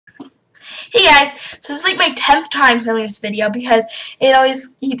Hey guys, so this is like my 10th time filming this video because it always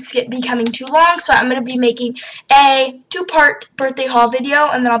keeps becoming too long, so I'm going to be making a 2-part birthday haul video,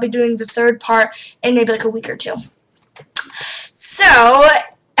 and then I'll be doing the 3rd part in maybe like a week or 2. So,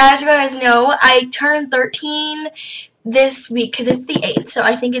 as you guys know, I turned 13 this week because it's the 8th, so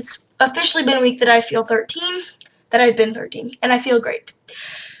I think it's officially been a week that I feel 13, that I've been 13, and I feel great.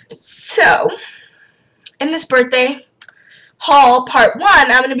 So, in this birthday haul part 1,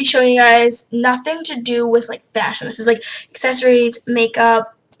 I'm going to be showing you guys nothing to do with like fashion. This is like accessories,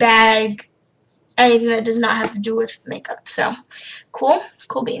 makeup, bag, anything that does not have to do with makeup. So cool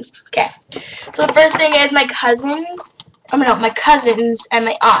beans. Okay, so the first thing is my cousins and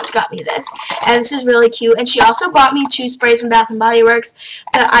my aunt got me this, and this is really cute. And she also bought me 2 sprays from Bath & Body Works,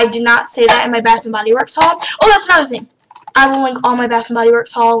 but I did not say that in my Bath & Body Works haul. Oh, that's another thing. I will link all my Bath & Body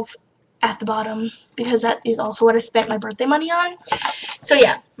Works hauls at the bottom, because that is also what I spent my birthday money on. So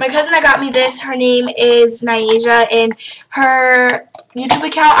yeah, my cousin that got me this, her name is Nyasia, and her YouTube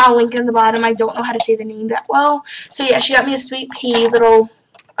account I'll link in the bottom. I don't know how to say the name that well. So yeah, she got me a Sweet Pea little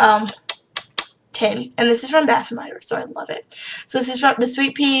tin, and this is from Bath & Body Works, so I love it. So this is from the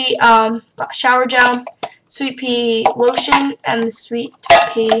Sweet Pea shower gel, Sweet Pea lotion, and the Sweet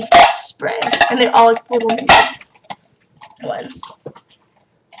Pea spray, and they're all like little mini ones.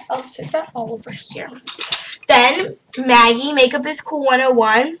 I'll stick that all over here. Then, Maggie, Makeup is Cool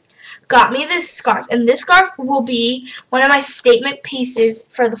 101, got me this scarf. And this scarf will be one of my statement pieces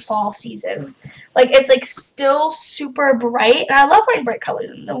for the fall season. Like, it's, like, still super bright. And I love wearing bright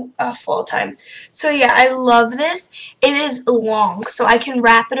colors in the fall time. So, yeah, I love this. It is long, so I can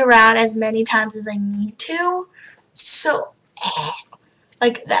wrap it around as many times as I need to. So,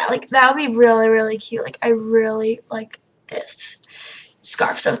 like that. Like, that would be really, really cute. Like, I really like this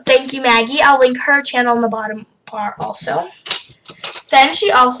scarf. So thank you, Maggie. I'll link her channel in the bottom part also. Then she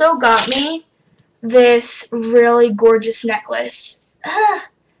also got me this really gorgeous necklace.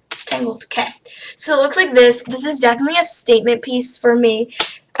 It's tangled. Okay. So it looks like this. This is definitely a statement piece for me.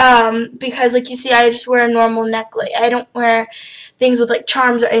 Because like you see, I just wear a normal necklace. I don't wear things with like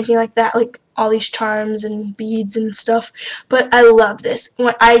charms or anything like that, like all these charms and beads and stuff. But I love this.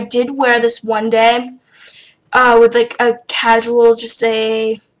 I did wear this one day with like a casual, just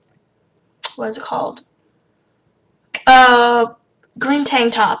a, what is it called? Green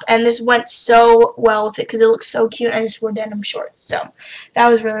tank top, and this went so well with it because it looks so cute. I just wore denim shorts, so that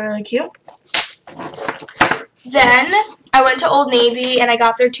was really, really cute. Then I went to Old Navy and I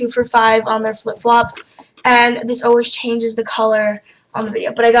got their 2 for $5 on their flip-flops, and this always changes the color on the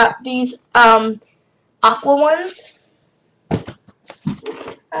video, but I got these aqua ones.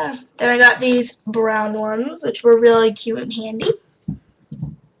 Then I got these brown ones, which were really cute and handy.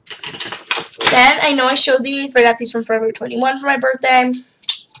 Then, I know I showed these, but I got these from Forever 21 for my birthday.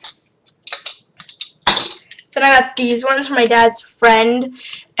 Then I got these ones from my dad's friend,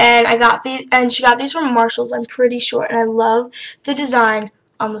 and I got these, and she got these from Marshalls, I'm pretty sure, and I love the design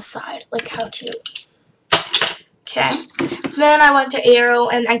on the side. Like, how cute. Okay. Then I went to Aero,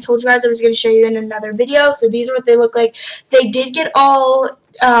 and I told you guys I was going to show you in another video, so these are what they look like. They did get all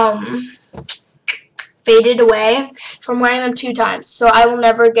faded away from wearing them 2 times, so I will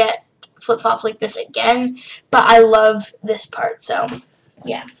never get flip-flops like this again, but I love this part, so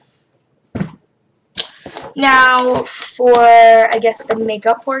yeah. Now for, I guess, the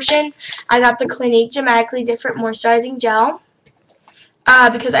makeup portion, I got the Clinique Dramatically Different Moisturizing Gel,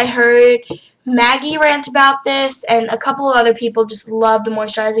 because I heard Maggie rant about this, and a couple of other people just love the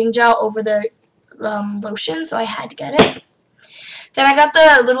moisturizing gel over the lotion, so I had to get it. Then I got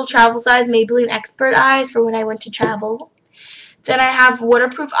the little travel size Maybelline Expert Eyes for when I went to travel. Then I have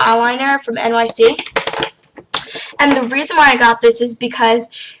waterproof eyeliner from NYC. And the reason why I got this is because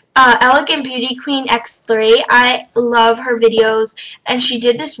Elegant Beauty Queen X3, I love her videos, and she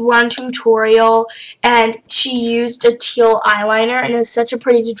did this one tutorial, and she used a teal eyeliner, and it was such a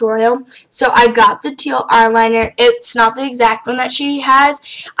pretty tutorial. So I got the teal eyeliner. It's not the exact one that she has.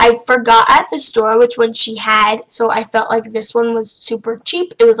 I forgot at the store which one she had, so I felt like this one was super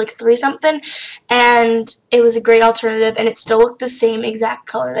cheap. It was like $3 something, and it was a great alternative, and it still looked the same exact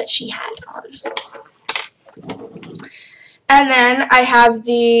color that she had on. And then I have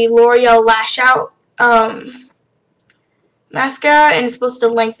the L'Oreal Lash Out mascara, and it's supposed to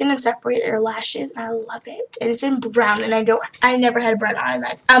lengthen and separate your lashes, and I love it. And it's in brown, and I never had a brown eye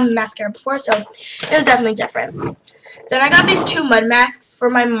mascara before, so it was definitely different. Then I got these 2 mud masks for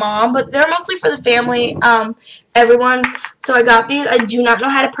my mom, but they're mostly for the family, everyone. So I got these. I do not know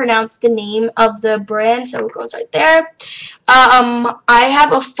how to pronounce the name of the brand, so it goes right there. I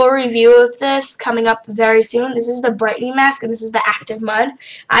have a full review of this coming up very soon. This is the brightening mask, and this is the active mud.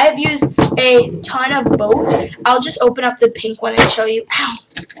 I have used a ton of both. I'll just open up the pink one and show you. Ow.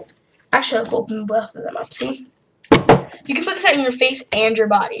 Actually, I'll open both of them up. See? You can put this on your face and your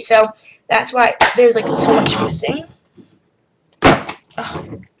body, so that's why there's like so much missing. Oh.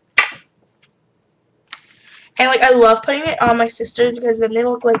 And like I love putting it on my sisters because then they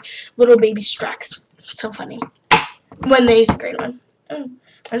look like little baby Shreks. It's so funny when they use the green one.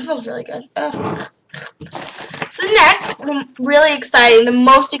 It smells really good. So next, really exciting, the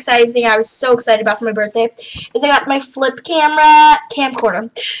most exciting thing I was so excited about for my birthday is I got my flip camera camcorder.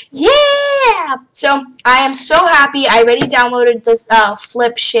 Yeah! So I am so happy. I already downloaded this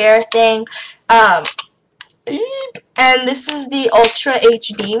flip share thing. And this is the Ultra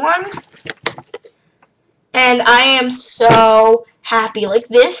HD one. And I am so happy. Like,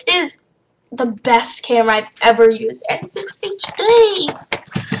 this is the best camera I've ever used. And it's HD.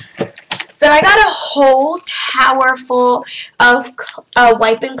 So I got a whole tower full of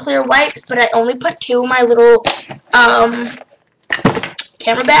wipe and clear wipes, but I only put 2 in my little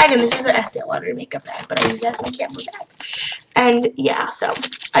camera bag, and this is an Estee Lauder makeup bag, but I use that as my camera bag. And yeah, so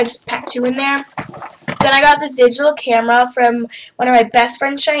I just packed 2 in there. Then I got this digital camera from one of my best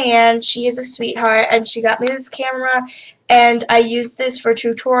friends, Cheyenne. She is a sweetheart, and she got me this camera, and I use this for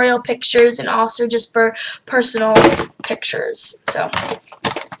tutorial pictures and also just for personal pictures. So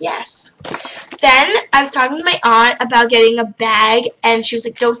yes. Then I was talking to my aunt about getting a bag, and she was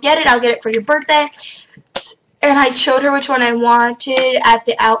like, "Don't get it, I'll get it for your birthday." And I showed her which one I wanted at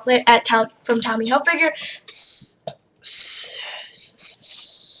the outlet at from Tommy Hilfiger.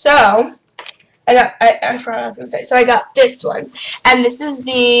 So I forgot what I was gonna say. So I got this one, and this is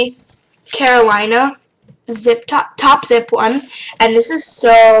the Carolina zip top zip one, and this is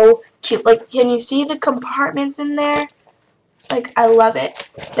so cute. Like, can you see the compartments in there? Like, I love it.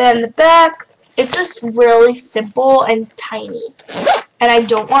 Then the back, it's just really simple and tiny. And I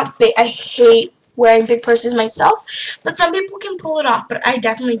don't want big. I hate wearing big purses myself, but some people can pull it off, but I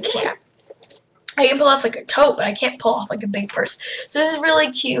definitely can't. I can pull off like a tote, but I can't pull off like a big purse. So this is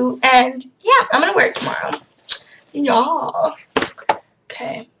really cute, and yeah, I'm gonna wear it tomorrow. Yeah.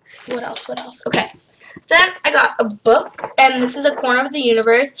 Okay. What else? What else? Okay. Then I got a book, and this is A Corner of the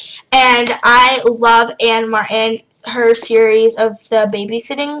Universe, and I love Anne Martin, her series of the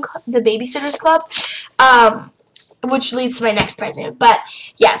Babysitters Club, which leads to my next present. But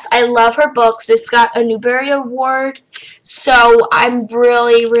yes, I love her books. This got a Newbery Award, so I'm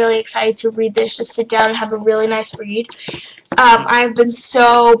really, really excited to read this. Just sit down and have a really nice read. I've been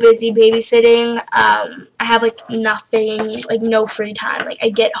so busy babysitting. I have like nothing, like no free time. Like, I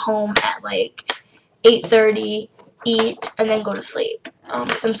get home at like 8:30, eat, and then go to sleep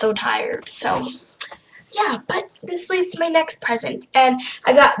because I'm so tired. So yeah, but this leads to my next present, and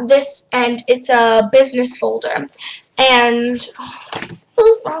I got this, and it's a business folder, and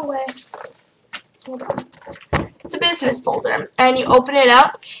wrong way. Hold on. It's a business folder, and you open it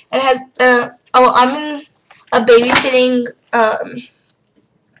up, and it has I'm in a babysitting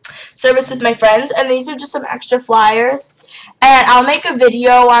service with my friends, and these are just some extra flyers, and I'll make a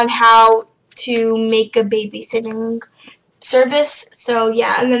video on how to make a babysitting service. So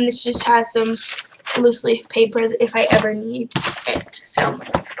yeah, and then this just has some loose leaf paper if I ever need it. So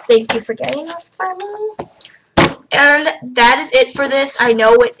thank you for getting this for me. And that is it for this. I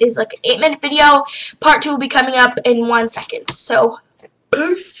know it is like an 8-minute video. Part 2 will be coming up in 1 second. So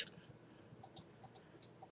peace.